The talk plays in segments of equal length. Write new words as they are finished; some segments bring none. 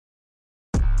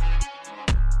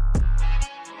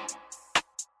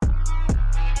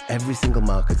every single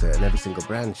marketer and every single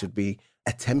brand should be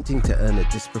attempting to earn a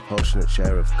disproportionate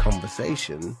share of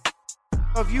conversation.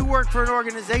 If you work for an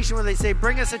organization where they say,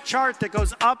 bring us a chart that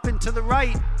goes up and to the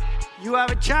right, you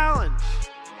have a challenge.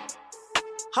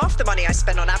 Half the money I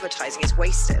spend on advertising is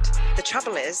wasted. The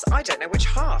trouble is, I don't know which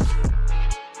half.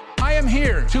 I am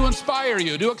here to inspire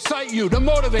you, to excite you, to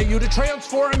motivate you, to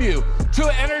transform you,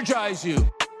 to energize you.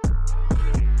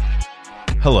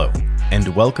 Hello,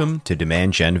 and welcome to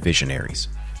Demand Gen Visionaries.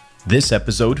 This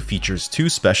episode features two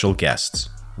special guests,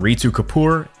 Ritu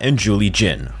Kapoor and Julie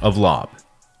Jin of Lob,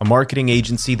 a marketing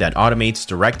agency that automates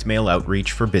direct mail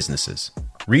outreach for businesses.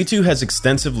 Ritu has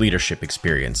extensive leadership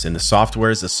experience in the software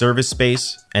as a service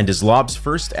space and is Lob's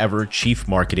first ever chief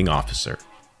marketing officer.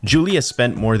 Julie has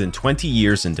spent more than 20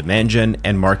 years in demand gen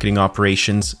and marketing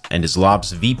operations and is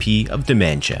Lob's VP of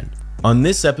demand gen. On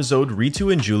this episode,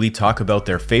 Ritu and Julie talk about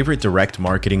their favorite direct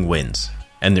marketing wins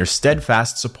and their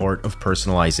steadfast support of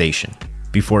personalization,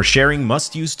 before sharing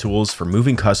must-use tools for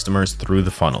moving customers through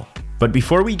the funnel. But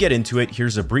before we get into it,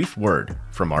 here's a brief word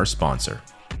from our sponsor.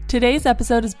 Today's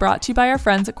episode is brought to you by our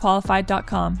friends at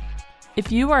Qualified.com.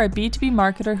 If you are a B2B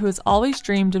marketer who has always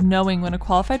dreamed of knowing when a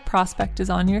qualified prospect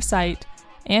is on your site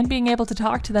and being able to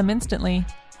talk to them instantly,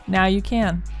 now you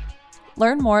can.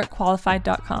 Learn more at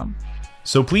Qualified.com.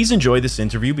 So please enjoy this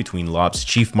interview between Lob's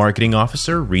Chief Marketing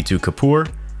Officer, Ritu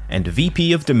Kapoor, and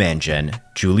VP of Demand Gen,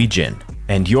 Julie Jin,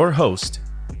 and your host,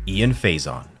 Ian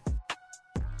Faison.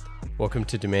 Welcome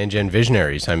to Demand Gen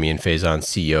Visionaries. I'm Ian Faison,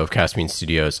 CEO of Caspian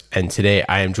Studios, and today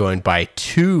I am joined by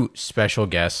two special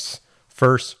guests.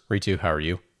 First, Ritu, how are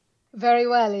you? Very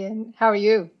well, Ian. How are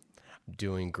you?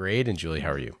 Doing great. And Julie,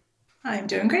 how are you? I'm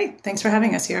doing great. Thanks for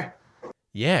having us here.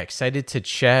 Yeah, excited to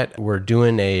chat. We're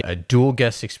doing a dual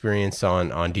guest experience on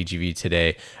DGV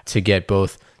today to get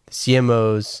both the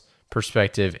CMO's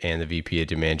perspective and the VP of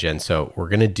Demand Gen. So we're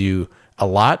going to do a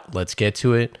lot. Let's get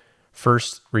to it.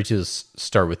 First, Ritu, let's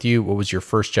start with you. What was your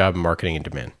first job in marketing and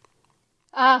demand?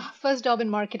 First job in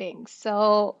marketing.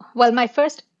 My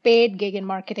first paid gig in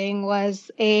marketing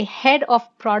was a head of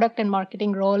product and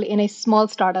marketing role in a small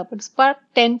startup. It was about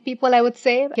 10 people, I would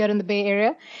say, here in the Bay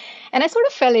Area. And I sort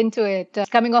of fell into it,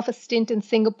 coming off a stint in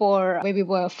Singapore where we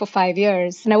were for 5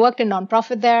 years. And I worked in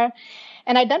nonprofit there.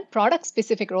 And I'd done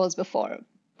product-specific roles before.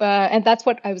 And that's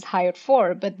what I was hired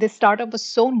for. But this startup was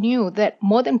so new that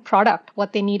more than product,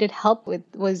 what they needed help with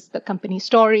was the company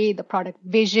story, the product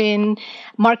vision,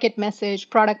 market message,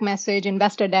 product message,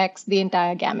 investor decks, the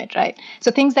entire gamut, right?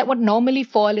 So things that would normally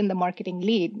fall in the marketing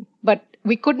lead. But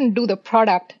we couldn't do the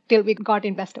product till we got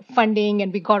investor funding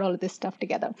and we got all of this stuff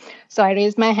together. So I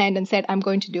raised my hand and said, I'm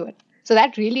going to do it. So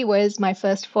that really was my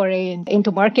first foray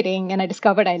into marketing. And I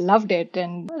discovered I loved it.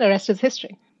 And the rest is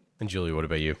history. And Julie, what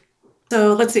about you?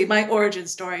 So let's see, my origin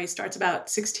story starts about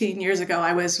 16 years ago.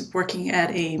 I was working at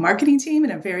a marketing team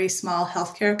in a very small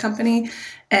healthcare company,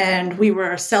 and we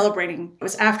were celebrating. It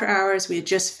was after hours. We had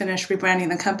just finished rebranding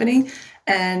the company,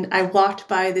 and I walked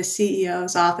by the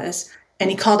CEO's office, and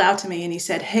he called out to me, and he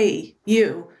said, "Hey,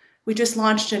 we just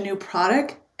launched a new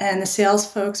product, and the sales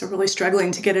folks are really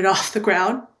struggling to get it off the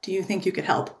ground. Do you think you could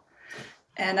help?"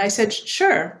 And I said,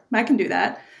 "Sure, I can do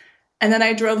that." And then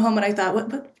I drove home and I thought,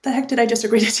 what the heck did I just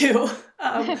agree to do?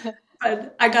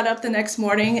 But I got up the next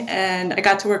morning and I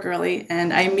got to work early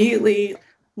and I immediately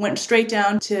went straight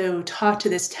down to talk to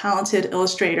this talented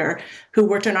illustrator who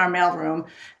worked in our mailroom.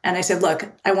 And I said, look,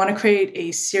 I want to create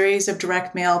a series of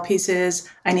direct mail pieces.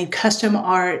 I need custom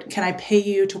art. Can I pay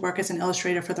you to work as an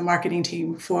illustrator for the marketing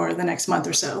team for the next month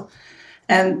or so?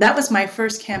 And that was my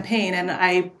first campaign. And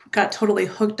I got totally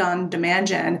hooked on demand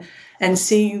gen and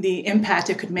seeing the impact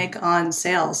it could make on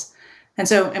sales. And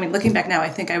so, looking back now, I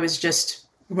think I was just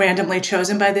randomly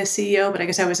chosen by the CEO, but I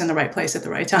guess I was in the right place at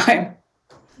the right time.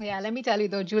 Yeah, let me tell you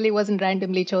though, Julie wasn't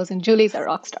randomly chosen. Julie's a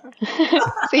rock star.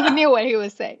 So he knew what he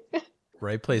was saying.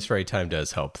 Right place, right time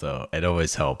does help though. It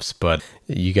always helps, but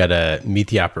you got to meet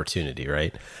the opportunity,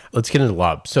 right? Let's get into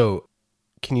Lob. So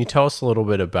can you tell us a little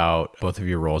bit about both of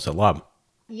your roles at Lob?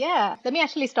 Yeah, let me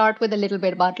actually start with a little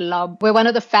bit about Lob. We're one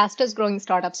of the fastest growing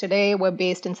startups today. We're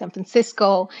based in San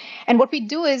Francisco. And what we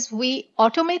do is we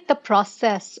automate the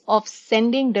process of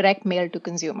sending direct mail to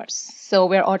consumers. So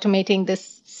we're automating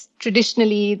this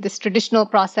traditional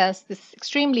process, this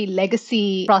extremely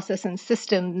legacy process and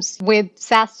systems with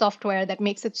SaaS software that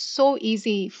makes it so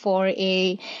easy for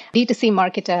a D2C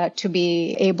marketer to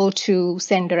be able to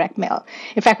send direct mail.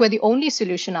 In fact, we're the only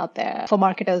solution out there for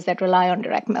marketers that rely on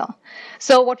direct mail.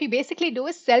 So what we basically do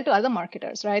is sell to other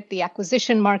marketers, right? The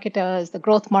acquisition marketers, the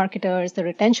growth marketers, the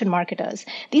retention marketers.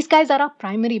 These guys are our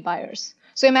primary buyers.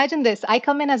 So imagine this. I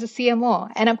come in as a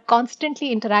CMO and I'm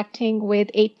constantly interacting with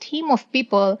a team of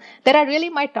people that are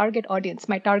really my target audience,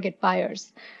 my target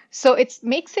buyers. So it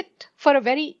makes it for a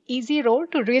very easy role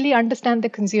to really understand the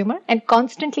consumer and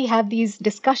constantly have these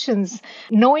discussions,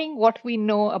 knowing what we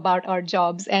know about our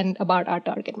jobs and about our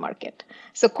target market.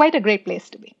 So quite a great place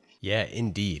to be. Yeah,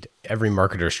 indeed. Every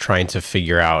marketer is trying to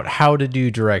figure out how to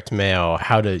do direct mail,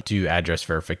 how to do address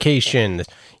verification.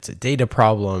 It's a data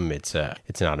problem. It's an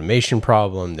automation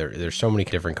problem. There's so many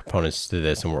different components to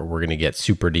this, and we're going to get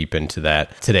super deep into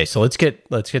that today. So let's get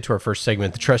to our first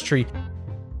segment, the trust tree.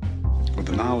 With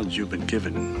the knowledge you've been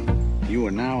given, you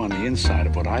are now on the inside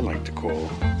of what I like to call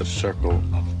the circle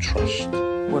of trust.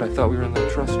 What, I thought we were in the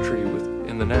trust tree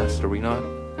in the nest, are we not?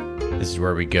 This is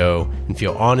where we go and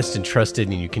feel honest and trusted,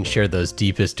 and you can share those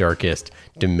deepest, darkest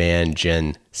demand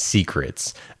gen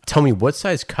secrets. Tell me, what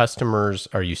size customers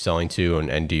are you selling to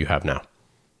and do you have now?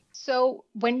 So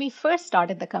when we first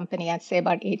started the company, I'd say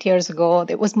about 8 years ago,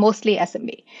 it was mostly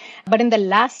SMB. But in the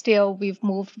last year, we've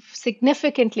moved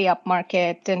significantly up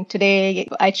market. And today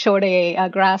I showed a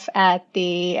graph at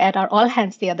our all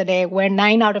hands the other day where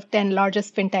 9 out of 10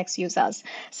 largest fintechs use us.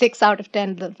 6 out of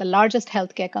 10, the largest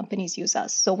healthcare companies use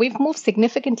us. So we've moved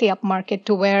significantly up market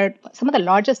to where some of the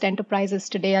largest enterprises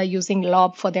today are using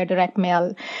Lob for their direct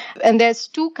mail. And there's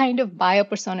two kind of buyer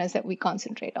personas that we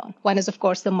concentrate on. One is, of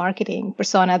course, the marketing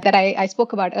persona that I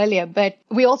spoke about earlier, but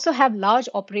we also have large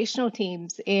operational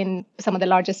teams in some of the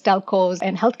largest telcos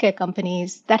and healthcare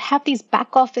companies that have these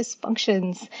back office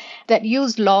functions that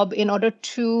use Lob in order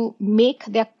to make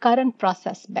their current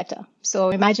process better. So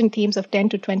imagine teams of 10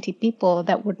 to 20 people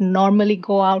that would normally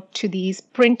go out to these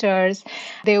printers.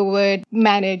 They would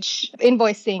manage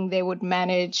invoicing, they would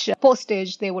manage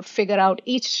postage, they would figure out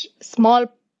each small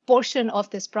portion of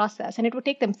this process, and it would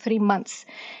take them 3 months.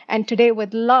 And today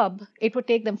with Lob, it would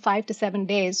take them 5 to 7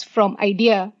 days from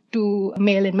idea to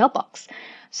mail in mailbox.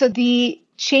 So the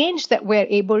change that we're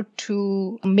able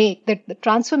to make, that the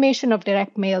transformation of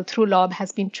direct mail through Lob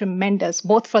has been tremendous,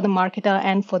 both for the marketer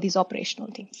and for these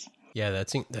operational teams. Yeah,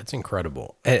 that's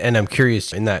incredible. And I'm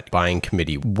curious, in that buying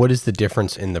committee, what is the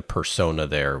difference in the persona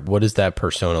there? What does that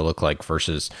persona look like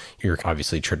versus your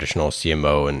obviously traditional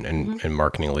CMO and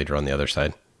marketing leader on the other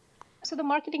side? So the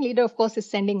marketing leader, of course, is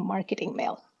sending marketing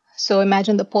mail. So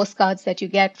imagine the postcards that you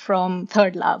get from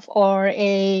Third Love or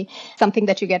something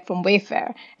that you get from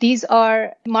Wayfair. These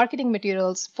are marketing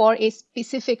materials for a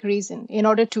specific reason in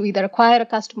order to either acquire a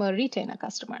customer or retain a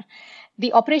customer.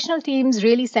 The operational teams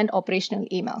really send operational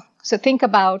email. So think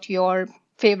about your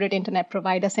favorite internet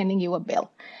provider sending you a bill,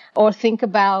 or think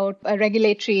about a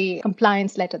regulatory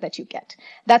compliance letter that you get.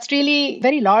 That's really a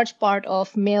very large part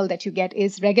of mail that you get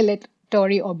is regulatory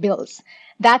or bills.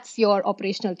 That's your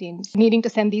operational teams needing to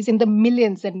send these in the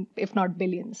millions and if not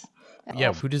billions.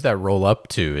 Yeah, who does that roll up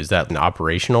to? Is that an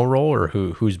operational role or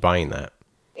who's buying that?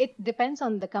 It depends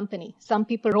on the company. Some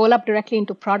people roll up directly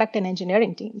into product and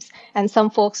engineering teams, and some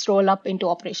folks roll up into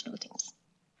operational teams.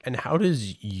 And how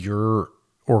does your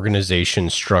organization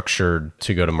structured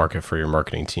to go to market for your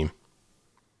marketing team?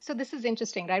 So this is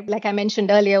interesting, right? Like I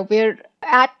mentioned earlier, we're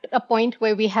at a point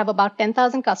where we have about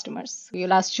 10,000 customers.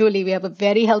 You'll ask Julie, we have a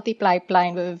very healthy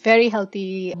pipeline, we have a very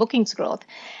healthy bookings growth,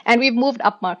 and we've moved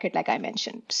up market, like I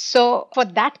mentioned. So for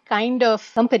that kind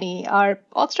of company, our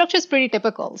org structure is pretty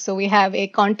typical. So we have a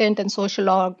content and social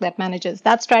org that manages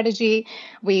that strategy.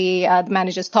 We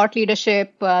manages thought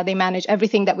leadership. They manage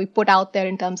everything that we put out there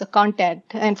in terms of content.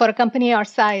 And for a company our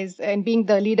size and being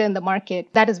the leader in the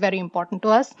market, that is very important to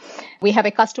us. We have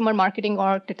a customer marketing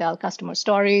org to tell customer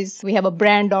stories. We have a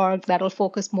brand org that will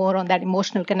focus more on that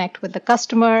emotional connect with the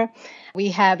customer. We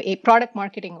have a product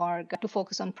marketing org to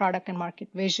focus on product and market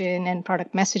vision and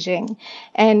product messaging.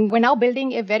 And we're now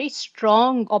building a very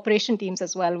strong operation teams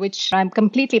as well, which I'm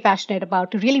completely passionate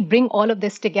about, to really bring all of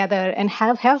this together and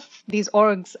have these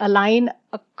orgs align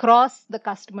across the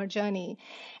customer journey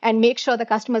and make sure the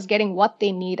customer is getting what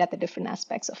they need at the different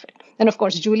aspects of it. And of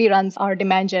course, Julie runs our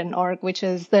demand gen org, which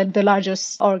is the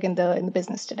largest org in the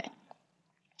business today.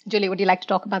 Julie, would you like to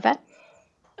talk about that?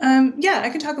 Yeah, I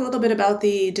can talk a little bit about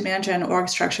the demand gen org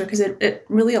structure because it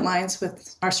really aligns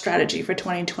with our strategy for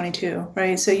 2022,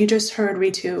 right? So you just heard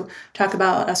Ritu talk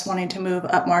about us wanting to move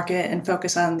up market and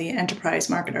focus on the enterprise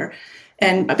marketer.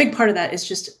 And a big part of that is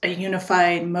just a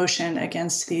unified motion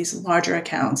against these larger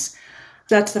accounts.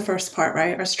 That's the first part,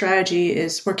 right? Our strategy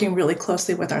is working really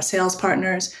closely with our sales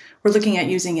partners. We're looking at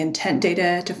using intent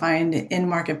data to find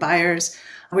in-market buyers.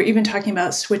 We're even talking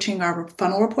about switching our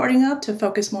funnel reporting up to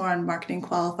focus more on marketing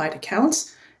qualified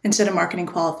accounts instead of marketing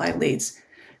qualified leads.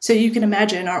 So you can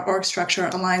imagine our org structure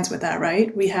aligns with that,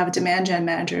 right? We have demand gen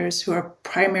managers who are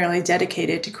primarily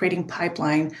dedicated to creating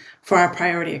pipeline for our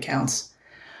priority accounts.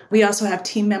 We also have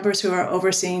team members who are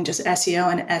overseeing just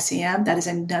SEO and SEM. That is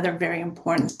another very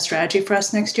important strategy for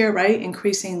us next year, right?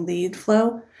 Increasing lead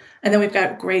flow. And then we've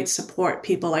got great support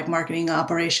people like marketing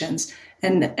operations.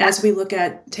 And as we look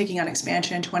at taking on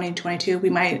expansion in 2022, we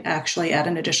might actually add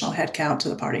an additional headcount to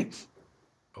the party.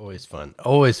 Always fun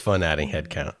adding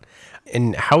headcount.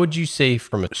 And how would you say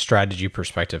from a strategy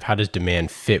perspective, how does demand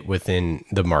fit within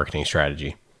the marketing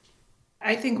strategy?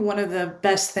 I think one of the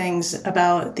best things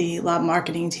about the Lob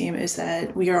marketing team is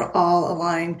that we are all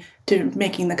aligned to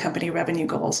making the company revenue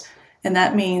goals. And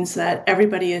that means that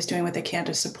everybody is doing what they can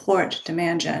to support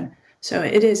demand gen. So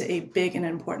it is a big and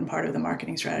important part of the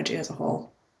marketing strategy as a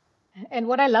whole. And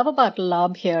what I love about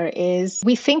Lob here is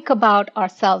we think about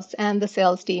ourselves and the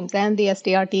sales teams and the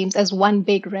SDR teams as one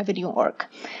big revenue org.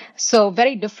 So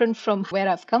very different from where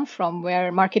I've come from,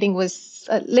 where marketing was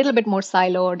a little bit more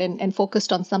siloed and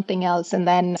focused on something else, and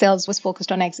then sales was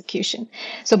focused on execution.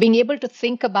 So being able to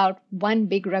think about one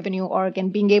big revenue org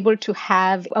and being able to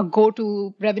have a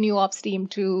go-to revenue ops team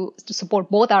to support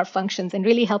both our functions and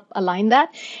really help align that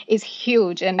is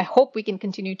huge. And I hope we can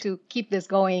continue to keep this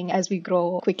going as we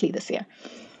grow quickly this year.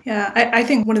 Yeah, I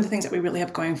think one of the things that we really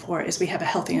have going for it is we have a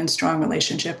healthy and strong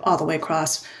relationship all the way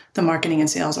across the marketing and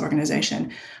sales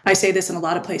organization. I say this in a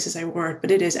lot of places I work,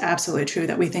 but it is absolutely true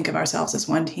that we think of ourselves as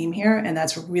one team here, and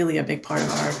that's really a big part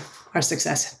of our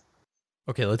success.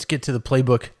 Okay, let's get to the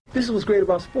playbook. This is what's great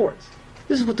about sports.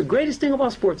 This is what the greatest thing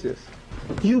about sports is.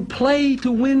 You play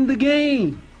to win the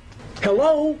game.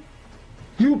 Hello?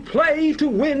 You play to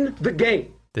win the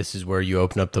game. This is where you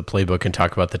open up the playbook and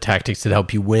talk about the tactics that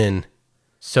help you win.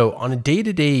 So on a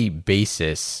day-to-day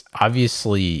basis,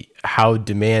 obviously how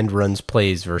demand runs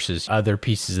plays versus other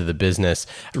pieces of the business.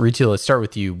 Ritu, let's start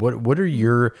with you. What are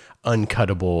your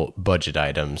uncuttable budget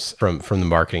items from the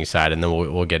marketing side? And then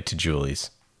we'll get to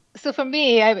Julie's. So for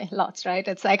me, I mean, lots, right?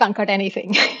 I can't cut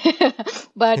anything.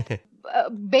 But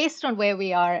based on where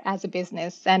we are as a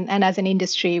business and as an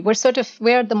industry, we're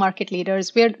the market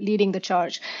leaders. We're leading the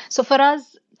charge. So for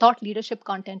us, thought leadership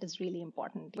content is really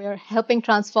important. We're helping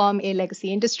transform a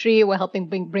legacy industry. We're helping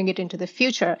bring it into the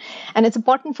future. And it's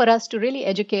important for us to really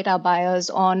educate our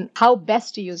buyers on how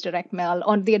best to use direct mail,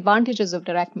 on the advantages of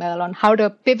direct mail, on how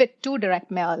to pivot to direct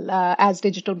mail as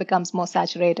digital becomes more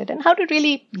saturated, and how to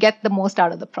really get the most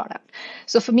out of the product.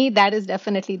 So for me, that is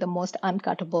definitely the most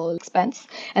uncuttable expense.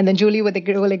 And then Julie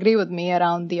will agree with me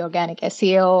around the organic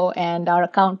SEO and our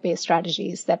account-based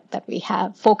strategies that we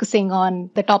have, focusing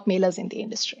on the top mailers in the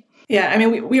industry. Yeah, I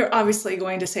mean, we are obviously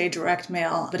going to say direct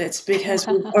mail, but it's because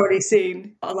we've already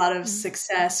seen a lot of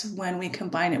success when we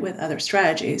combine it with other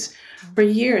strategies. For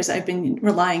years, I've been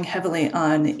relying heavily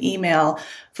on email,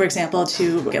 for example,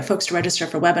 to get folks to register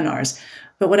for webinars.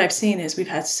 But what I've seen is we've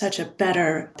had such a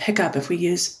better pickup if we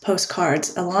use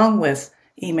postcards along with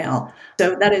email.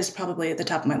 So that is probably at the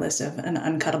top of my list of an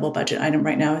uncuttable budget item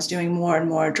right now, is doing more and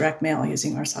more direct mail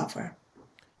using our software.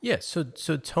 Yeah, so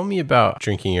tell me about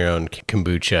drinking your own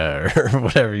kombucha or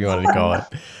whatever you want to call it.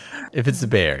 If it's the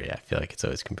Bay Area, I feel like it's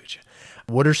always kombucha.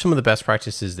 What are some of the best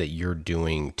practices that you're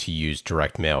doing to use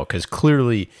direct mail? Because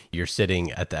clearly you're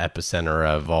sitting at the epicenter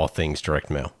of all things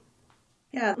direct mail.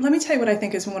 Yeah, let me tell you what I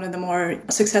think is one of the more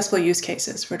successful use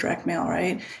cases for direct mail,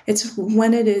 right? It's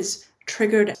when it is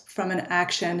triggered from an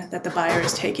action that the buyer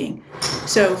is taking.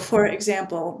 So for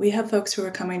example, we have folks who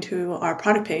are coming to our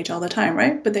product page all the time,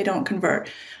 right? But they don't convert.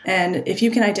 And if you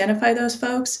can identify those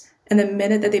folks, and the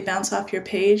minute that they bounce off your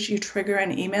page, you trigger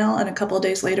an email, and a couple of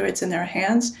days later it's in their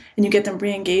hands, and you get them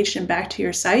re-engaged and back to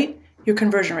your site, your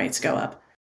conversion rates go up.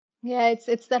 Yeah,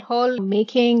 it's that whole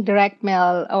making direct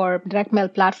mail or direct mail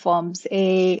platforms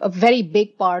a very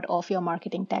big part of your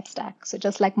marketing tech stack. So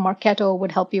just like Marketo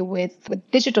would help you with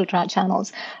digital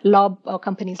channels, Lob or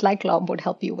companies like Lob would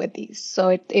help you with these. So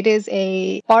it is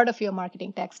a part of your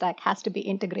marketing tech stack, has to be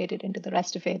integrated into the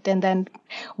rest of it, and then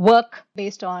work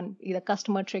based on either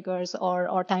customer triggers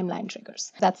or timeline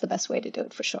triggers. That's the best way to do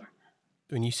it for sure.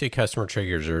 When you say customer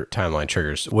triggers or timeline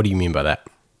triggers, what do you mean by that?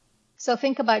 So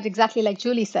think about exactly like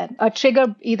Julie said, a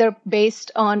trigger either based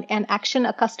on an action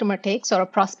a customer takes or a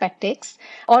prospect takes,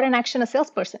 or an action a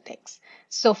salesperson takes.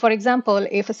 So for example,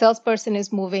 if a salesperson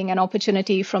is moving an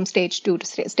opportunity from stage 2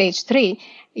 to stage 3,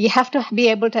 you have to be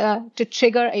able to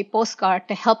trigger a postcard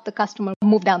to help the customer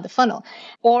move down the funnel.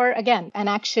 Or again, an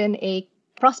action a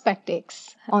prospect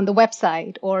takes on the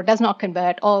website or does not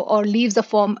convert or leaves a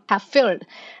form half filled.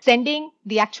 Sending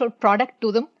the actual product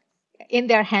to them in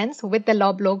their hands with the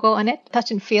Lob logo on it,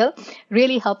 touch and feel,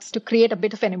 really helps to create a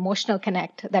bit of an emotional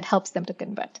connect that helps them to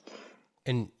convert.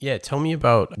 And yeah, tell me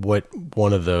about what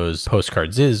one of those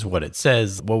postcards is, what it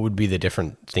says, what would be the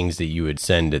different things that you would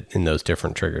send in those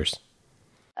different triggers?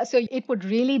 So it would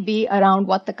really be around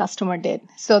what the customer did.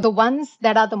 So the ones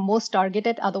that are the most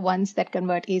targeted are the ones that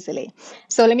convert easily.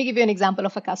 So let me give you an example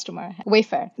of a customer,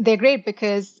 Wayfair. They're great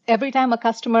because every time a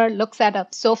customer looks at a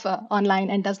sofa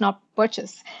online and does not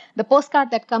purchase, the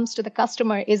postcard that comes to the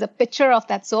customer is a picture of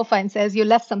that sofa and says, you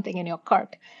left something in your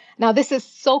cart. Now, this is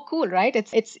so cool, right?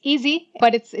 It's easy,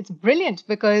 but it's brilliant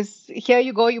because here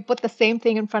you go, you put the same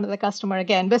thing in front of the customer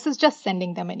again. This is just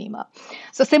sending them an email.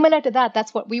 So similar to that,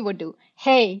 that's what we would do.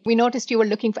 Hey, we noticed you were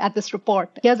looking at this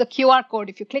report. Here's a QR code.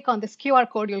 If you click on this QR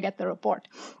code, you'll get the report.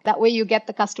 That way you get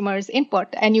the customer's input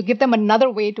and you give them another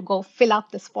way to go fill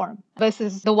out this form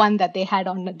versus the one that they had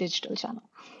on the digital channel.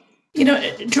 You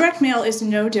know, direct mail is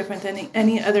no different than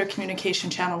any other communication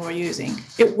channel we're using.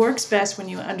 It works best when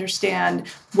you understand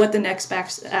what the next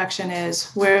best action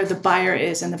is, where the buyer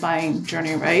is in the buying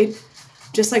journey, right?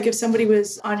 Just like if somebody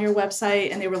was on your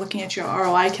website and they were looking at your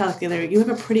ROI calculator, you have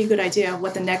a pretty good idea of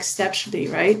what the next step should be,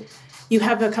 right? You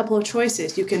have a couple of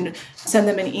choices. You can send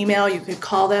them an email, you could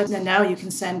call them, and now you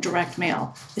can send direct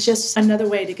mail. It's just another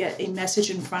way to get a message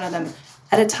in front of them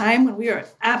at a time when we are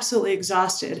absolutely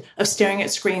exhausted of staring at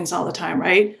screens all the time,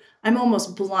 right? I'm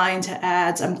almost blind to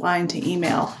ads. I'm blind to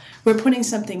email. We're putting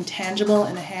something tangible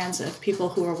in the hands of people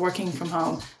who are working from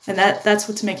home. And that's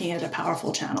what's making it a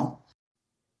powerful channel.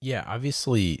 Yeah,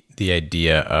 obviously the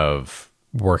idea of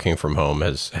working from home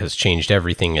has changed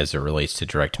everything as it relates to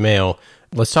direct mail.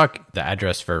 Let's talk the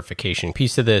address verification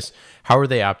piece of this. How are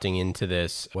they opting into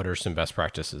this? What are some best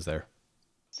practices there?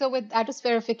 So with address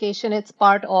verification, it's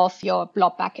part of your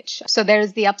LOB package. So there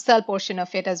is the upsell portion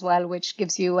of it as well, which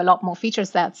gives you a lot more feature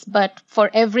sets. But for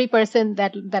every person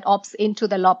that opts into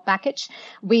the LOB package,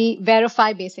 we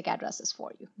verify basic addresses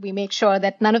for you. We make sure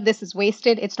that none of this is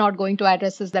wasted. It's not going to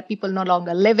addresses that people no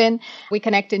longer live in. We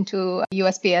connect into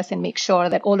USPS and make sure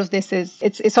that all of this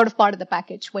it's sort of part of the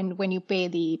package when you pay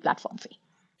the platform fee.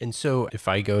 And so if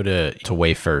I go to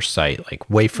Wayfair's site, like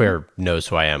Wayfair knows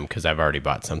who I am because I've already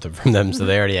bought something from them. So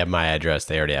they already have my address.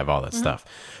 They already have all that stuff.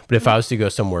 But if I was to go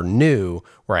somewhere new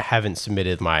where I haven't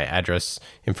submitted my address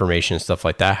information and stuff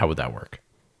like that, how would that work?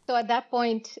 So at that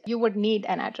point, you would need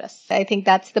an address. I think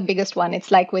that's the biggest one. It's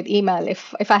like with email.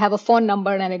 If I have a phone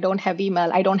number and I don't have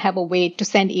email, I don't have a way to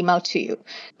send email to you.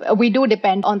 We do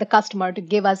depend on the customer to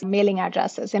give us mailing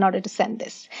addresses in order to send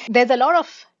this. There's a lot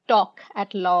of talk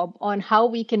at LOB on how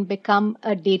we can become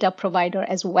a data provider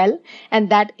as well. And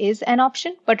that is an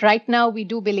option. But right now, we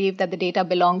do believe that the data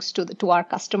belongs to our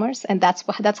customers. And that's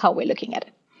how we're looking at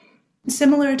it.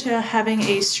 Similar to having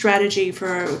a strategy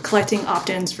for collecting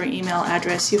opt-ins for email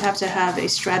address, you have to have a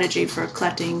strategy for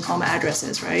collecting home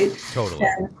addresses, right? Totally.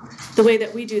 And the way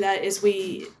that we do that is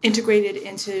we integrate it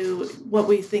into what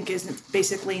we think is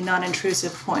basically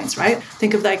non-intrusive points, right?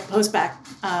 Think of like postback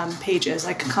pages,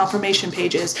 like confirmation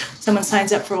pages. Someone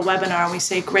signs up for a webinar and we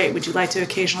say, great, would you like to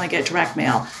occasionally get direct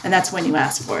mail? And that's when you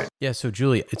ask for it. Yeah, so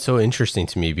Julie, it's so interesting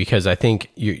to me because I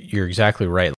think you're exactly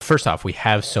right. First off, we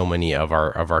have so many of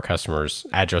our customers'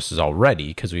 addresses already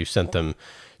because we've sent them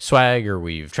swag, or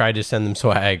we've tried to send them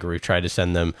swag, or we've tried to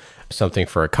send them something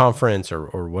for a conference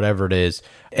or whatever it is.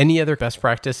 Any other best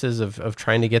practices of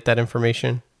trying to get that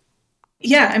information?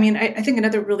 Yeah, I mean, I think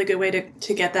another really good way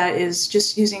to get that is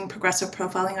just using progressive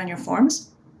profiling on your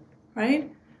forms,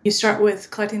 right? You start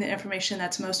with collecting the information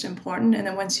that's most important, and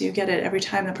then once you get it, every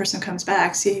time the person comes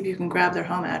back, see if you can grab their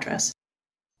home address.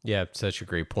 Yeah, such a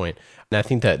great point. And I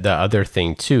think that the other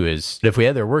thing too is if we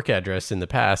had their work address in the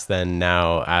past, then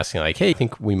now asking like, hey, I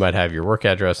think we might have your work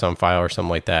address on file or something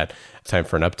like that. Time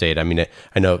for an update. I mean,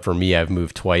 I know for me, I've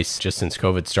moved twice just since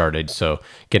COVID started. So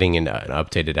getting an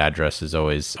updated address is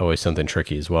always something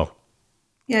tricky as well.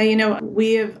 Yeah, you know,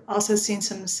 we have also seen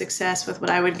some success with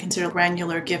what I would consider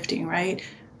granular gifting, right?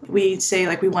 We say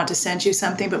like we want to send you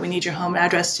something, but we need your home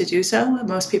address to do so.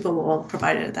 Most people will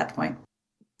provide it at that point.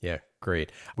 Yeah,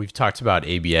 great. We've talked about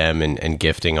ABM and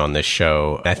gifting on this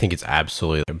show. I think it's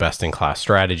absolutely a best-in-class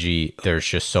strategy. There's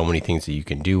just so many things that you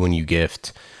can do when you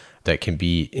gift that can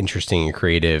be interesting and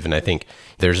creative. And I think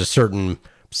there's a certain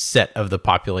set of the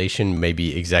population,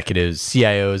 maybe executives,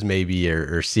 CIOs maybe,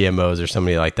 or CMOs or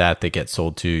somebody like that get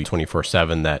sold to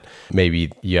 24/7 that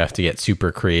maybe you have to get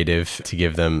super creative to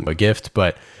give them a gift.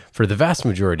 But for the vast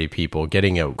majority of people,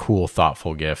 getting a cool,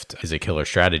 thoughtful gift is a killer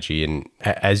strategy. And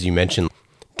as you mentioned,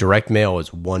 direct mail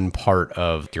is one part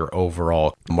of your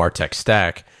overall MarTech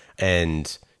stack,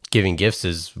 and giving gifts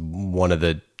is one of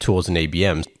the tools in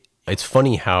ABM. It's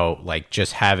funny how like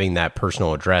just having that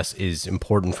personal address is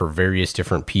important for various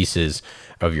different pieces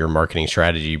of your marketing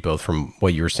strategy, both from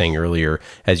what you were saying earlier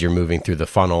as you're moving through the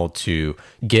funnel to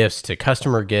gifts, to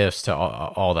customer gifts, to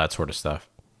all that sort of stuff.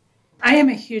 I am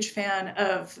a huge fan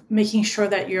of making sure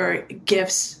that your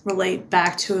gifts relate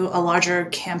back to a larger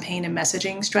campaign and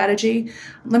messaging strategy.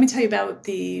 Let me tell you about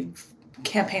the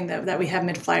campaign that we have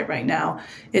mid-flight right now.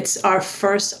 It's our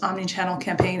first omni-channel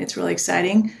campaign. It's really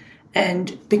exciting.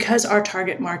 And because our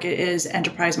target market is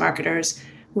enterprise marketers,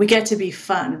 we get to be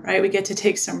fun, right? We get to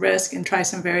take some risk and try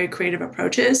some very creative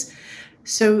approaches.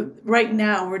 So right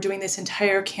now we're doing this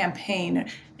entire campaign,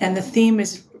 and the theme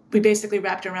is we basically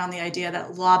wrapped around the idea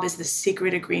that Lob is the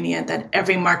secret ingredient that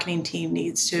every marketing team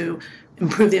needs to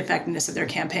improve the effectiveness of their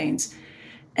campaigns.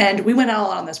 And we went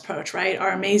all on this approach, right?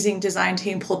 Our amazing design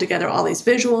team pulled together all these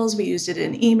visuals. We used it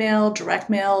in email, direct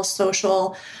mail,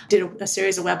 social, did a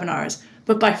series of webinars.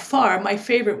 But by far, my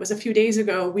favorite was a few days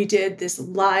ago, we did this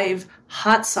live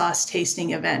hot sauce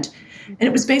tasting event. And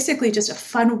it was basically just a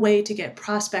fun way to get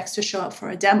prospects to show up for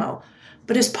a demo.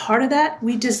 But as part of that,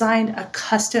 we designed a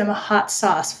custom hot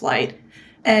sauce flight.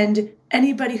 And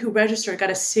anybody who registered got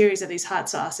a series of these hot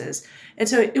sauces. And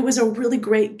so it was a really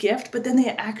great gift, but then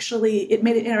it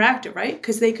made it interactive, right?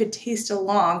 Because they could taste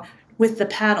along with the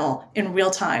panel in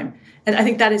real time. And I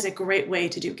think that is a great way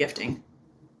to do gifting.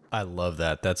 I love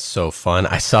that. That's so fun.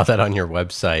 I saw that on your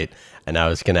website and I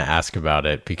was going to ask about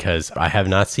it because I have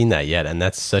not seen that yet. And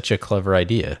that's such a clever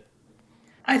idea.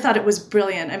 I thought it was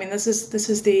brilliant. I mean, this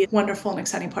is the wonderful and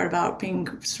exciting part about being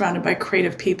surrounded by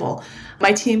creative people.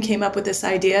 My team came up with this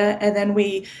idea, and then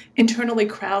we internally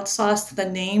crowdsourced the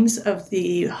names of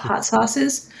the hot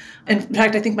sauces. In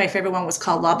fact, I think my favorite one was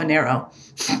called Labanero.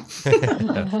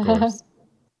 Of course.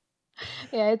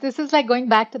 Yeah, this is like going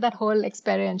back to that whole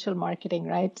experiential marketing,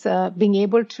 right? So being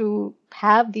able to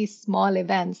have these small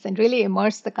events and really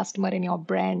immerse the customer in your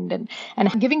brand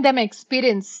and giving them an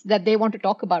experience that they want to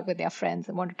talk about with their friends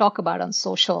and want to talk about on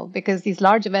social, because these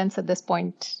large events at this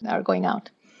point are going out.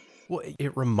 Well,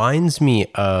 it reminds me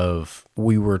of,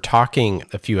 we were talking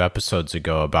a few episodes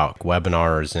ago about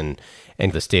webinars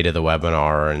and the state of the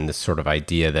webinar and this sort of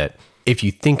idea that if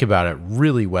you think about it,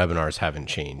 really webinars haven't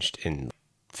changed in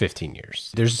 15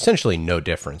 years. There's essentially no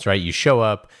difference, right? You show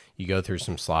up, you go through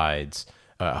some slides,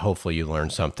 hopefully you learn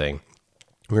something.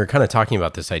 We were kind of talking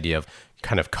about this idea of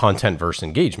kind of content versus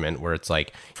engagement, where it's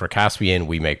like for Caspian,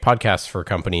 we make podcasts for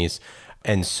companies.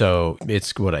 And so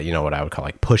it's what I would call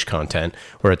like push content,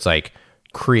 where it's like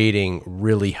creating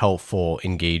really helpful,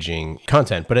 engaging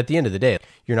content. But at the end of the day,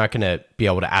 you're not going to be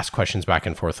able to ask questions back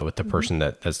and forth with the person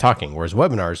that's talking. Whereas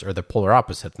webinars are the polar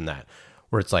opposite than that,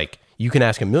 where it's like you can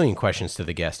ask a million questions to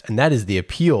the guest. And that is the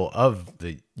appeal of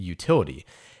the utility.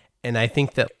 And I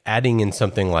think that adding in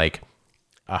something like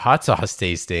a hot sauce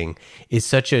tasting is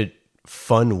such a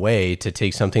fun way to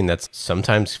take something that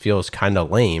sometimes feels kind of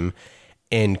lame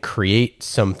and create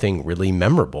something really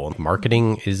memorable.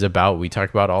 Marketing is about, we talk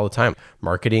about all the time,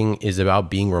 marketing is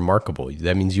about being remarkable.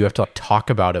 That means you have to talk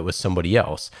about it with somebody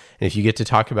else. And if you get to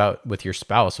talk about with your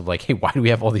spouse of like, hey, why do we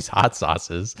have all these hot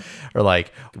sauces? Or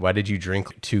like, why did you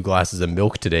drink 2 glasses of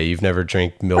milk today? You've never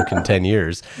drank milk in 10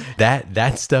 years.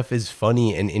 That stuff is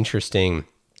funny and interesting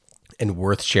and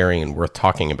worth sharing and worth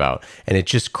talking about. And it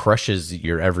just crushes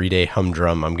your everyday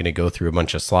humdrum, I'm going to go through a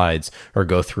bunch of slides or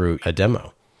go through a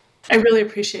demo. I really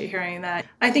appreciate hearing that.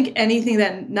 I think anything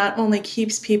that not only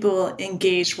keeps people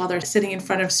engaged while they're sitting in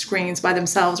front of screens by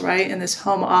themselves, right, in this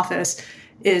home office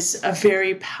is a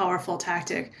very powerful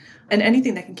tactic. And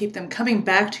anything that can keep them coming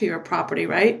back to your property,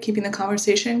 right, keeping the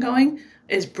conversation going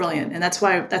is brilliant. And that's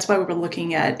why we were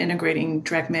looking at integrating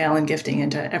direct mail and gifting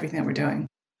into everything that we're doing.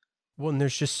 Well, and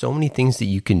there's just so many things that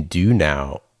you can do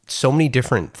now. So many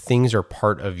different things are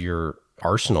part of your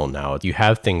arsenal now. You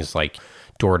have things like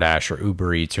DoorDash or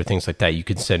Uber Eats or things like that. You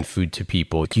can send food to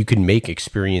people. You can make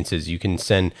experiences. You can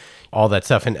send all that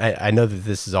stuff. And I know that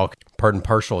this is all part and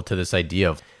parcel to this idea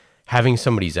of having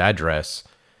somebody's address,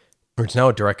 or it's now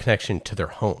a direct connection to their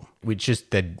home, which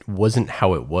just that wasn't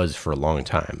how it was for a long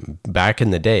time. Back in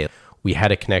the day, we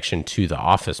had a connection to the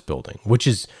office building, which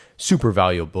is super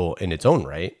valuable in its own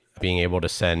right. Being able to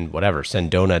send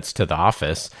donuts to the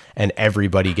office and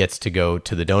everybody gets to go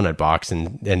to the donut box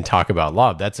and talk about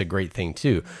Lob. That's a great thing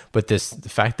too. But the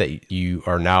fact that you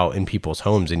are now in people's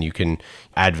homes and you can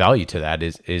add value to that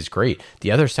is great.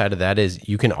 The other side of that is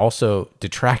you can also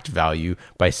detract value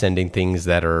by sending things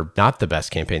that are not the best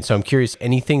campaign. So I'm curious,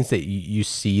 any things that you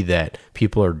see that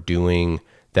people are doing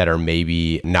that are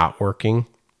maybe not working?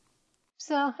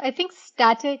 So I think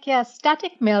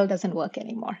static mail doesn't work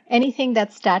anymore. Anything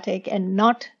that's static and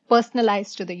not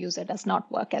personalized to the user does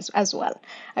not work as well.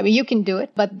 I mean, you can do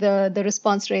it, but the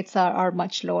response rates are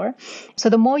much lower. So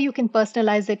the more you can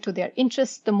personalize it to their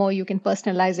interests, the more you can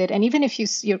personalize it. And even if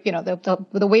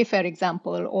the Wayfair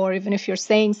example, or even if you're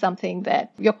saying something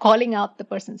that you're calling out the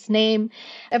person's name,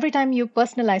 every time you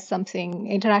personalize something,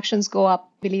 interactions go up.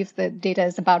 I believe the data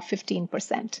is about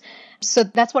 15%. So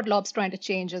that's what Lob's trying to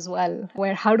change as well,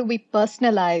 where how do we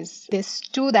personalize this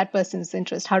to that person's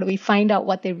interest? How do we find out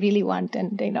what they really want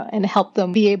and help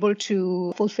them be able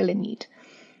to fulfill a need?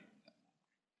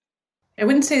 I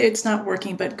wouldn't say it's not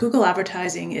working, but Google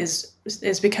advertising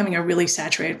is becoming a really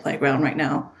saturated playground right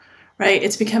now, right?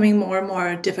 It's becoming more and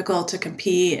more difficult to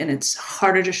compete, and it's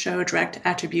harder to show direct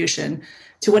attribution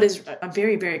to what is a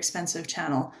very, very expensive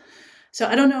channel. So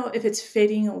I don't know if it's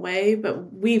fading away,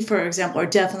 but we, for example, are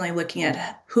definitely looking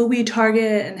at who we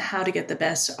target and how to get the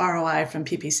best ROI from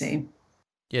PPC.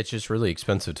 Yeah, it's just really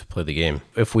expensive to play the game.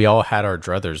 If we all had our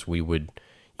druthers, we would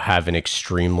have an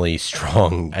extremely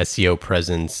strong SEO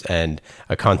presence and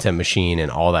a content machine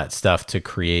and all that stuff to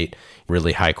create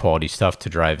really high quality stuff to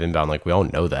drive inbound. Like, we all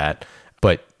know that,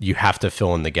 but you have to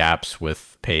fill in the gaps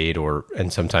with paid,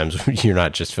 and sometimes you're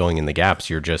not just filling in the gaps,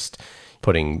 you're just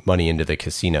putting money into the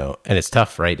casino. And it's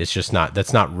tough, right? It's just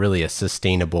that's not really a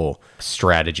sustainable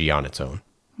strategy on its own.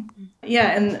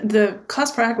 Yeah, and the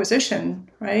cost per acquisition,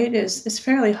 right, is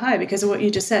fairly high because of what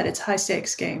you just said. It's high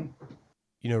stakes game.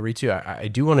 You know, Ritu, I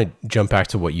do want to jump back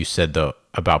to what you said, though,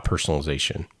 about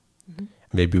personalization. Mm-hmm.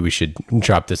 Maybe we should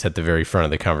drop this at the very front of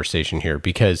the conversation here,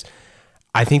 because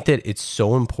I think that it's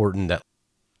so important that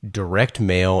direct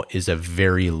mail is a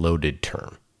very loaded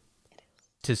term.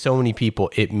 To so many people,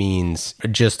 it means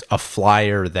just a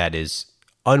flyer that is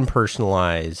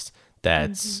unpersonalized,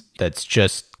 that's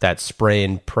just that spray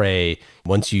and pray.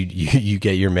 Once you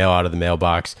get your mail out of the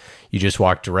mailbox, you just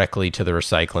walk directly to the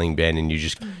recycling bin and you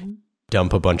just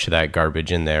dump a bunch of that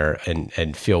garbage in there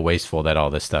and feel wasteful that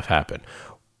all this stuff happened.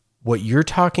 What you're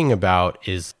talking about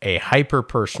is a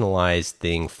hyper-personalized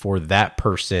thing for that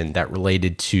person that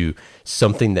related to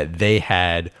something that they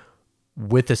had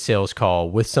with a sales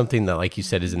call, with something that, like you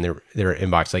said, is in their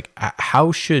inbox. Like,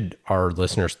 how should our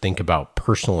listeners think about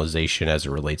personalization as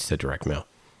it relates to direct mail?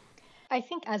 I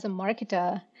think as a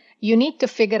marketer, you need to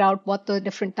figure out what the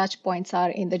different touch points are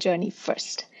in the journey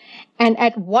first. And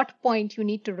at what point you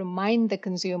need to remind the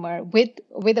consumer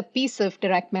with a piece of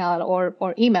direct mail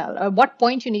or email, or what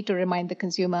point you need to remind the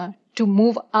consumer to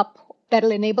move up,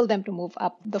 that'll enable them to move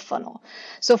up the funnel.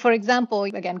 So for example,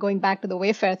 again, going back to the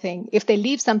Wayfair thing, if they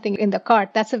leave something in the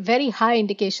cart, that's a very high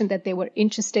indication that they were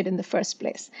interested in the first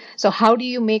place. So how do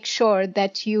you make sure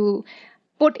that you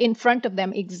put in front of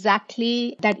them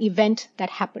exactly that event that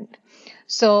happened?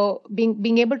 So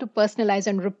being able to personalize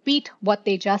and repeat what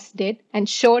they just did and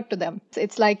show it to them.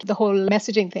 It's like the whole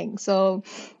messaging thing. So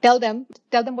tell them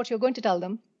what you're going to tell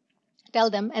them,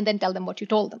 and then tell them what you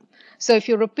told them. So if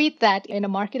you repeat that in a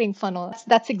marketing funnel,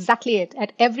 that's exactly it.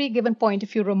 At every given point,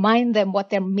 if you remind them what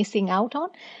they're missing out on,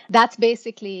 that's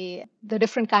basically the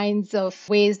different kinds of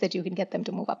ways that you can get them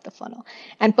to move up the funnel.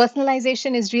 And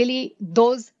personalization is really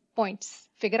those points.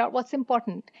 Figure out what's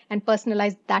important and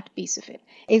personalize that piece of it.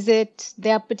 Is it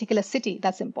their particular city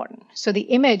that's important? So the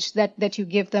image that you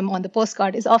give them on the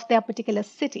postcard is of their particular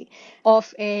city. For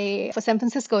San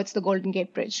Francisco, it's the Golden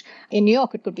Gate Bridge. In New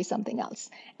York, it could be something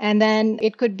else. And then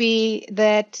it could be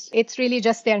that it's really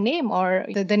just their name or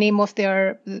the name of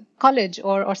their college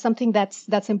or something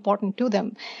that's important to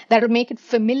them. That'll make it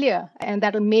familiar and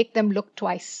that'll make them look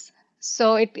twice.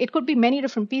 So it could be many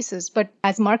different pieces, but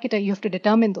as a marketer, you have to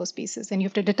determine those pieces and you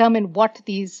have to determine what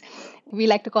these, we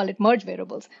like to call it merge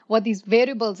variables, what these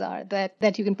variables are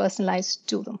that you can personalize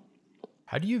to them.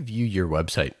 How do you view your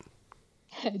website?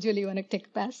 Julie, you want to take a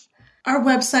pass? Our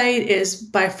website is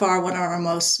by far one of our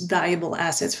most valuable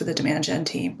assets for the Demand Gen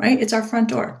team, right? It's our front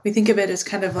door. We think of it as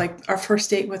kind of like our first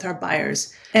date with our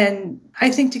buyers. And I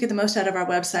think to get the most out of our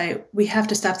website, we have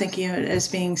to stop thinking of it as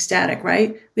being static,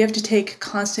 right? We have to take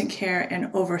constant care and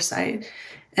oversight.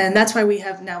 And that's why we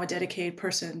have now a dedicated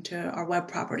person to our web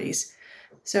properties.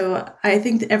 So I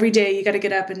think that every day you got to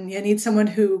get up and you need someone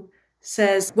who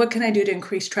says, what can I do to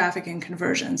increase traffic and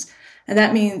conversions? And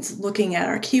that means looking at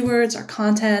our keywords, our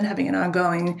content, having an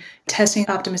ongoing testing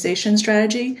optimization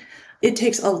strategy. It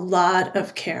takes a lot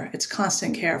of care. It's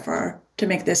constant care to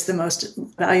make this the most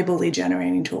valuable lead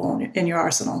generating tool in your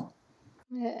arsenal.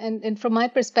 And from my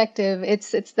perspective,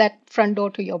 it's that front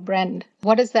door to your brand.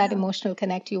 What is that emotional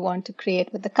connect you want to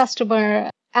create with the customer?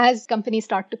 As companies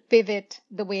start to pivot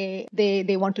the way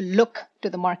they want to look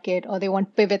to the market, or they want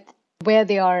to pivot where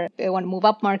they are, they want to move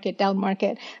up market, down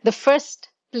market, the first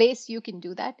place you can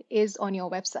do that is on your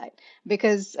website,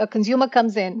 because a consumer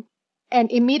comes in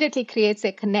and immediately creates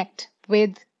a connect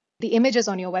with the images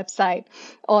on your website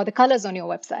or the colors on your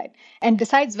website and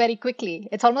decides very quickly.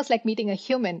 It's almost like meeting a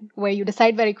human, where you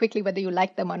decide very quickly whether you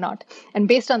like them or not. And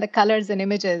based on the colors and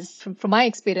images, from my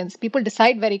experience, people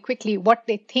decide very quickly what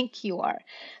they think you are.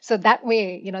 So that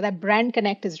way, that brand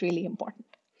connect is really important.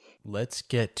 Let's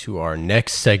get to our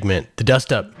next segment, the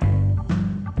dust up.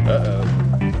 Uh-oh.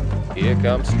 Here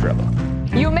comes trouble.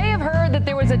 You may have heard that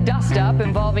there was a dust-up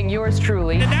involving yours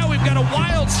truly. And now we've got a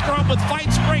wild scrum with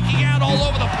fights breaking out all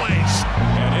over the place.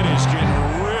 And it is getting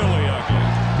really ugly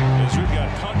as we've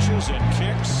got punches and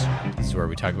kicks. This is where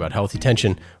we talk about healthy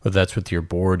tension, whether that's with your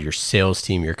board, your sales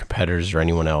team, your competitors, or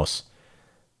anyone else.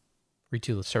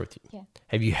 Ritu, let's start with you. Yeah.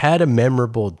 Have you had a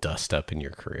memorable dust-up in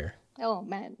your career? Oh,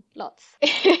 man, lots.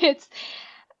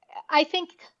 I think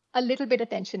a little bit of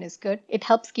tension is good. It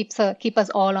helps keep us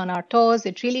all on our toes.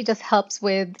 It really just helps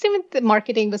with even the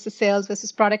marketing versus sales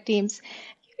versus product teams.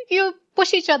 You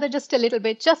push each other just a little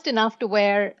bit, just enough to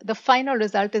where the final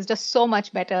result is just so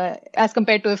much better as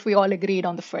compared to if we all agreed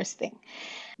on the first thing.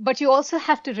 But you also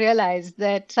have to realize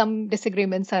that some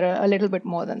disagreements are a little bit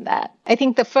more than that. I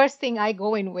think the first thing I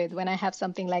go in with when I have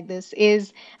something like this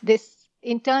is this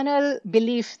internal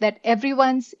belief that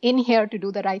everyone's in here to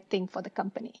do the right thing for the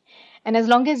company. And as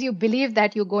long as you believe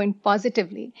that, you go in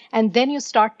positively, and then you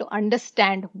start to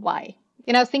understand why.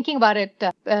 I was thinking about it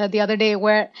the other day,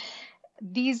 where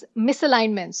these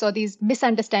misalignments or these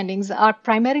misunderstandings are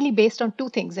primarily based on two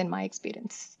things in my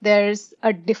experience. There's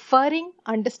a differing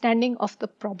understanding of the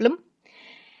problem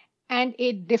and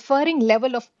a differing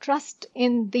level of trust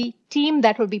in the team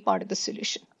that will be part of the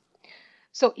solution.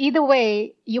 So either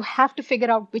way, you have to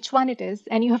figure out which one it is,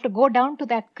 and you have to go down to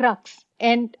that crux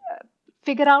and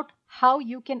figure out how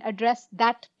you can address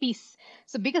that piece.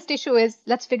 So biggest issue is,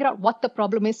 let's figure out what the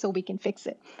problem is so we can fix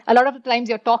it. A lot of the times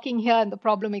you're talking here and the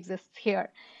problem exists here.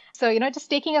 So, just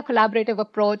taking a collaborative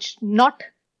approach, not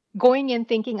going in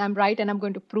thinking I'm right and I'm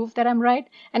going to prove that I'm right,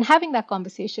 and having that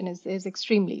conversation is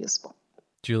extremely useful.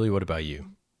 Julie, what about you?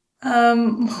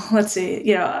 Let's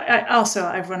see.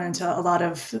 I've run into a lot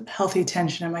of healthy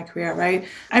tension in my career, right?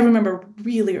 I remember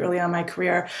really early on in my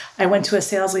career, I went to a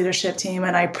sales leadership team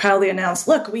and I proudly announced,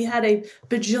 look, we had a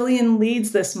bajillion leads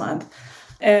this month.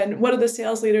 And one of the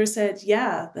sales leaders said,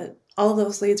 yeah, that all of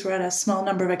those leads were at a small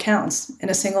number of accounts in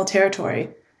a single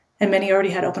territory, and many already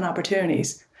had open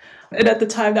opportunities. And at the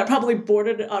time, that probably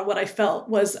bordered on what I felt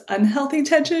was unhealthy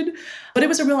tension. But it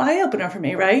was a real eye-opener for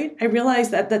me, right? I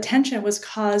realized that the tension was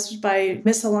caused by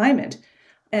misalignment.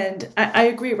 And I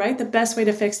agree, right? The best way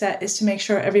to fix that is to make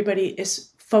sure everybody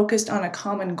is focused on a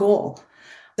common goal.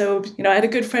 So, I had a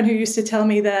good friend who used to tell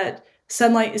me that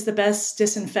sunlight is the best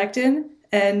disinfectant,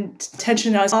 and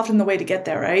tension is often the way to get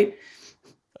there, right?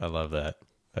 I love that.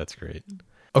 That's great.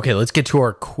 Okay, let's get to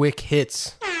our quick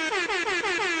hits.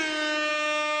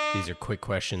 These are quick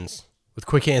questions with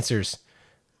quick answers,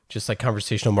 just like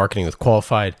conversational marketing with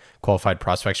Qualified. Qualified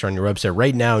prospects are on your website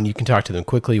right now, and you can talk to them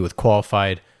quickly with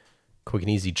Qualified, quick and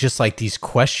easy, just like these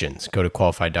questions. Go to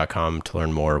qualified.com to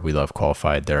learn more. We love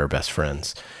Qualified. They're our best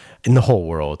friends in the whole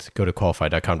world. Go to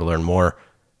qualified.com to learn more.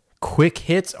 Quick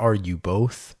hits, are you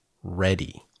both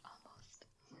ready?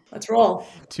 Let's roll.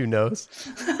 2 no's.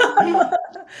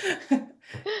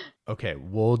 Okay,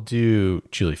 we'll do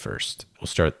Julie first. We'll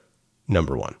start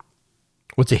number 1.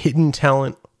 What's a hidden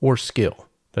talent or skill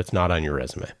that's not on your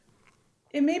resume?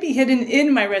 It may be hidden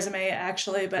in my resume,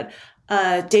 actually, but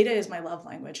data is my love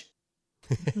language.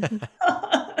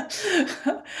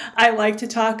 I like to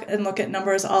talk and look at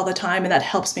numbers all the time, and that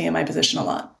helps me in my position a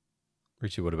lot.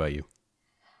 Richie, what about you?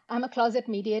 I'm a closet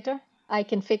mediator. I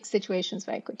can fix situations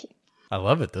very quickly. I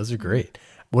love it. Those are great.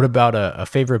 What about a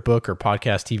favorite book or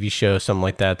podcast, TV show, something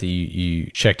like that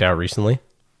you checked out recently?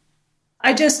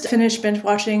 I just finished binge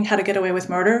watching How to Get Away with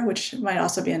Murder, which might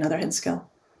also be another hidden skill.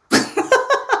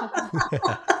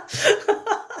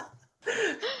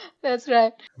 That's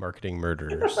right. Marketing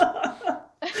murderers.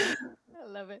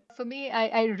 I love it. For me,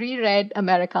 I reread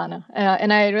Americana,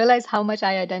 and I realized how much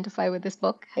I identify with this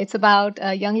book. It's about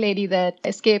a young lady that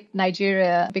escaped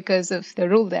Nigeria because of the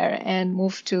rule there and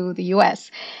moved to the US,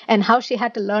 and how she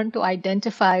had to learn to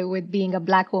identify with being a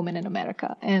Black woman in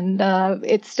America. And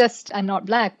it's just, I'm not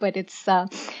Black, but it's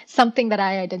something that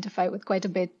I identify with quite a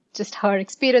bit. Just her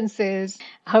experiences,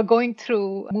 her going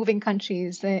through moving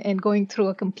countries and going through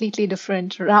a completely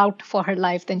different route for her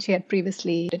life than she had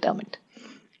previously determined.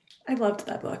 I loved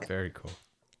that book. Very cool.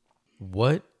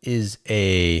 What is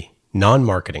a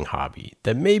non-marketing hobby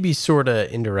that maybe sort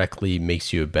of indirectly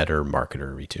makes you a better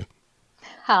marketer, Ritu?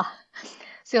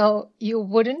 So you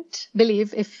wouldn't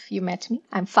believe if you met me.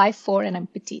 I'm 5'4" and I'm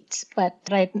petite. But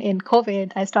right in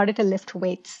COVID, I started to lift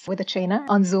weights with a trainer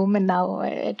on Zoom, and now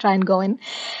I try and go in.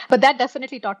 But that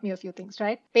definitely taught me a few things,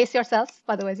 right? Pace yourself,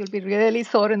 otherwise you'll be really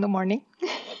sore in the morning.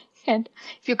 And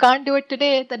if you can't do it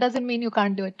today, that doesn't mean you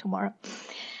can't do it tomorrow.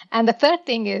 And the third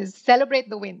thing is celebrate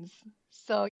the wins.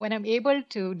 So when I'm able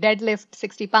to deadlift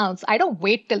 60 pounds, I don't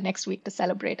wait till next week to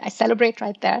celebrate. I celebrate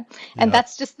right there. And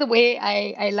that's just the way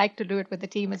I like to do it with the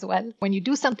team as well. When you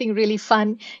do something really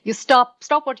fun, you stop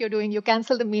what you're doing, you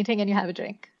cancel the meeting and you have a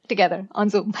drink together on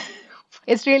Zoom.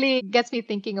 It really gets me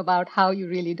thinking about how you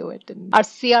really do it. And our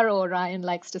CRO, Ryan,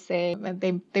 likes to say, and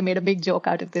they made a big joke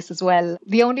out of this as well,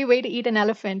 the only way to eat an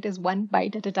elephant is one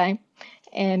bite at a time.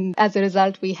 And as a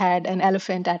result, we had an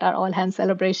elephant at our all-hands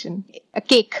celebration, a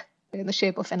cake in the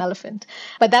shape of an elephant.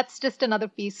 But that's just another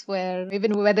piece where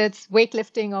even whether it's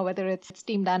weightlifting or whether it's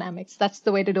team dynamics, that's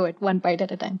the way to do it, one bite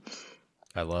at a time.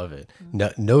 I love it.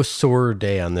 No sore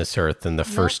day on this earth than the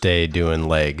first day doing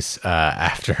legs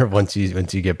after once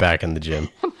you get back in the gym.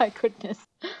 My goodness.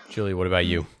 Julie, what about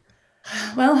you?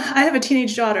 Well, I have a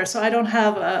teenage daughter, so I don't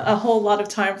have a whole lot of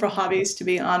time for hobbies, to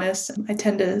be honest. I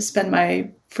tend to spend my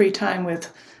free time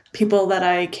with people that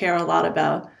I care a lot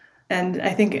about. And I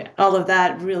think all of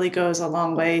that really goes a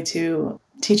long way to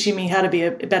teaching me how to be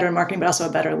a better marketing, but also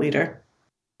a better leader.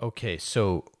 Okay,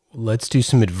 so let's do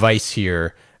some advice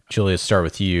here. Julia, start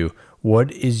with you.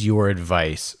 What is your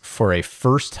advice for a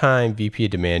first-time VP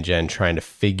of Demand Gen trying to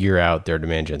figure out their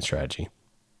demand gen strategy?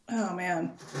 Oh,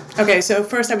 man. Okay, so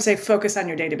first I would say focus on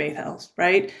your database health,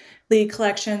 right? Lead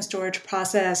collection, storage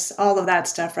process, all of that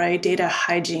stuff, right? Data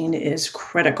hygiene is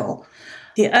critical.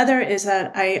 The other is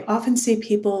that I often see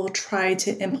people try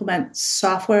to implement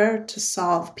software to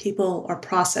solve people or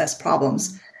process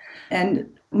problems.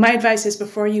 And my advice is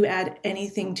before you add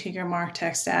anything to your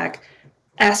MarTech stack,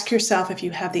 ask yourself if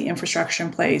you have the infrastructure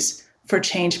in place for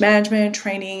change management,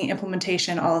 training,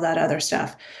 implementation, all of that other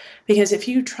stuff. Because if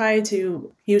you try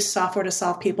to use software to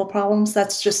solve people problems,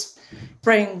 that's just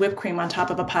spraying whipped cream on top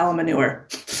of a pile of manure.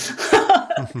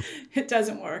 It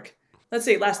doesn't work. Let's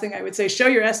see, last thing I would say, show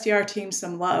your SDR team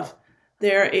some love.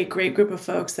 They're a great group of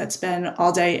folks that spend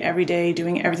all day, every day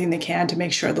doing everything they can to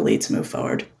make sure the leads move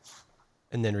forward.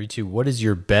 And then Ritu, what is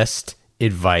your best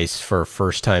advice for a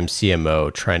first-time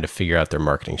CMO trying to figure out their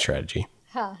marketing strategy?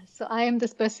 So I am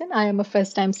this person. I am a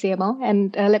first-time CMO.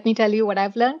 And let me tell you what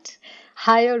I've learned.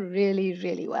 Hire really,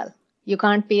 really well. You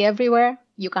can't be everywhere.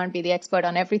 You can't be the expert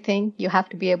on everything. You have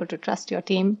to be able to trust your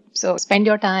team. So spend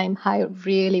your time, hire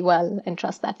really well, and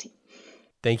trust that team.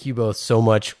 Thank you both so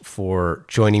much for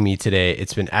joining me today.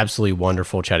 It's been absolutely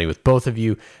wonderful chatting with both of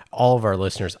you. All of our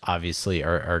listeners obviously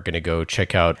are going to go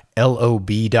check out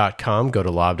lob.com, go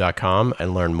to lob.com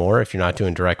and learn more if you're not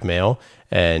doing direct mail.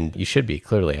 And you should be,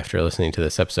 clearly, after listening to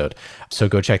this episode. So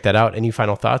go check that out. Any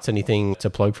final thoughts? Anything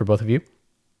to plug for both of you?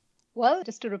 Well,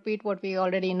 just to repeat what we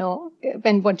already know,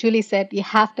 and what Julie said, you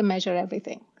have to measure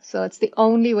everything. So it's the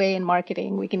only way in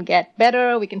marketing we can get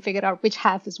better. We can figure out which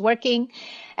half is working.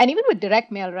 And even with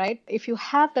direct mail, right? If you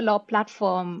have the Lob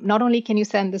platform, not only can you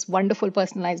send this wonderful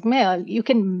personalized mail, you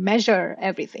can measure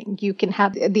everything. You can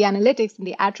have the analytics and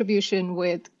the attribution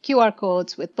with QR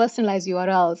codes, with personalized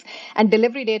URLs and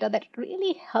delivery data that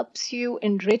really helps you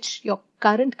enrich your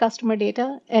current customer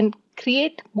data and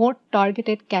create more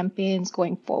targeted campaigns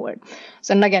going forward.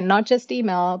 So and again, not just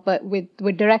email, but with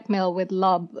direct mail, with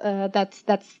Lob,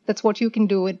 that's what you can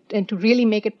do and to really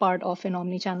make it part of an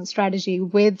omnichannel strategy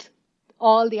with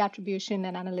all the attribution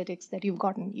and analytics that you've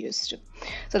gotten used to.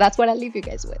 So that's what I'll leave you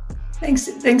guys with.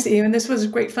 Thanks, Ian. This was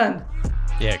great fun.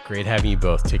 Yeah, great having you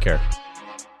both. Take care.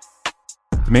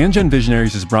 Demand Gen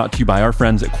Visionaries is brought to you by our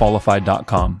friends at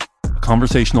Qualified.com, a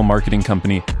conversational marketing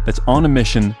company that's on a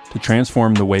mission to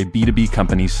transform the way B2B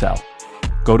companies sell.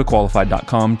 Go to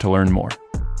Qualified.com to learn more.